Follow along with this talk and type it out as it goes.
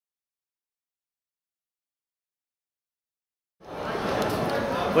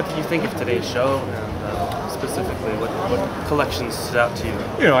what did you think of today's show, and specifically, what collections stood out to you?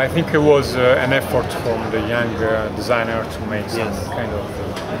 You know, I think it was an effort from the young designer to make some kind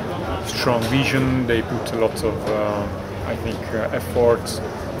of strong vision. They put a lot of, I think, effort.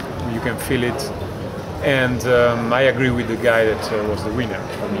 You can feel it. And I agree with the guy that was the winner.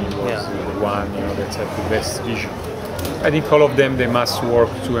 For me, was the one that had the best vision. I think all of them, they must work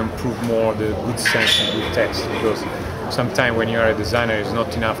to improve more the good sense and good text, because sometimes when you are a designer, it's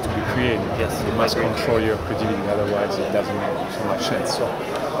not enough to be creative. Yes, you must control your creativity, otherwise it doesn't make so much sense. So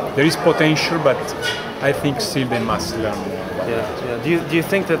there is potential, but I think still they must learn more. Yeah. Do you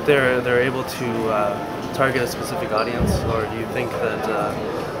think that they're able to target a specific audience, or do you think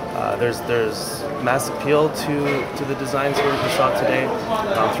that there's mass appeal to the designs we saw today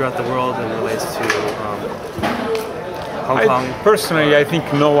throughout the world, and relates to Hong Kong? Personally, I think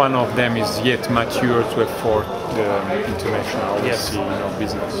no one of them is yet mature to afford the international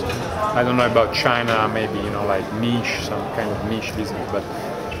business. I don't know about China, maybe like niche, some kind of niche business, but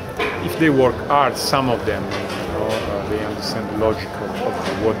if they work hard, some of them, they understand the logic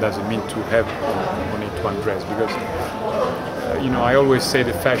of what does it mean to have on it one dress, because I always say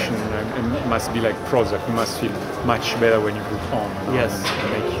the fashion must be like Prozac. You must feel much better when you put on. Yes.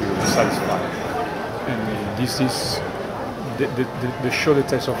 And make you satisfied. And this is the show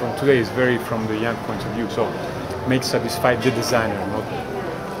that I saw from today is very from the young point of view. So make satisfied the designer, not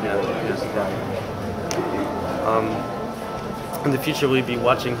the buyer. In the future, will you be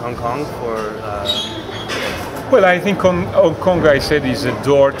watching Hong Kong for? Well, I think Hong Kong, I said, is a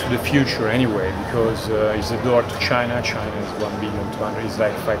door to the future anyway, because it's a door to China. China is 1 billion, 200. It's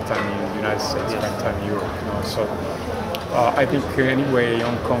like 5 times the United States, 5 times Europe. So I think anyway,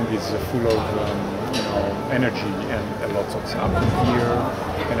 Hong Kong is full of energy and a lot of happening here,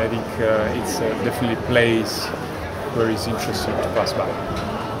 and I think it's definitely a place where it's interesting to pass by.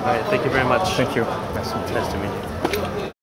 All right, thank you very much. Thank you. Nice to meet you.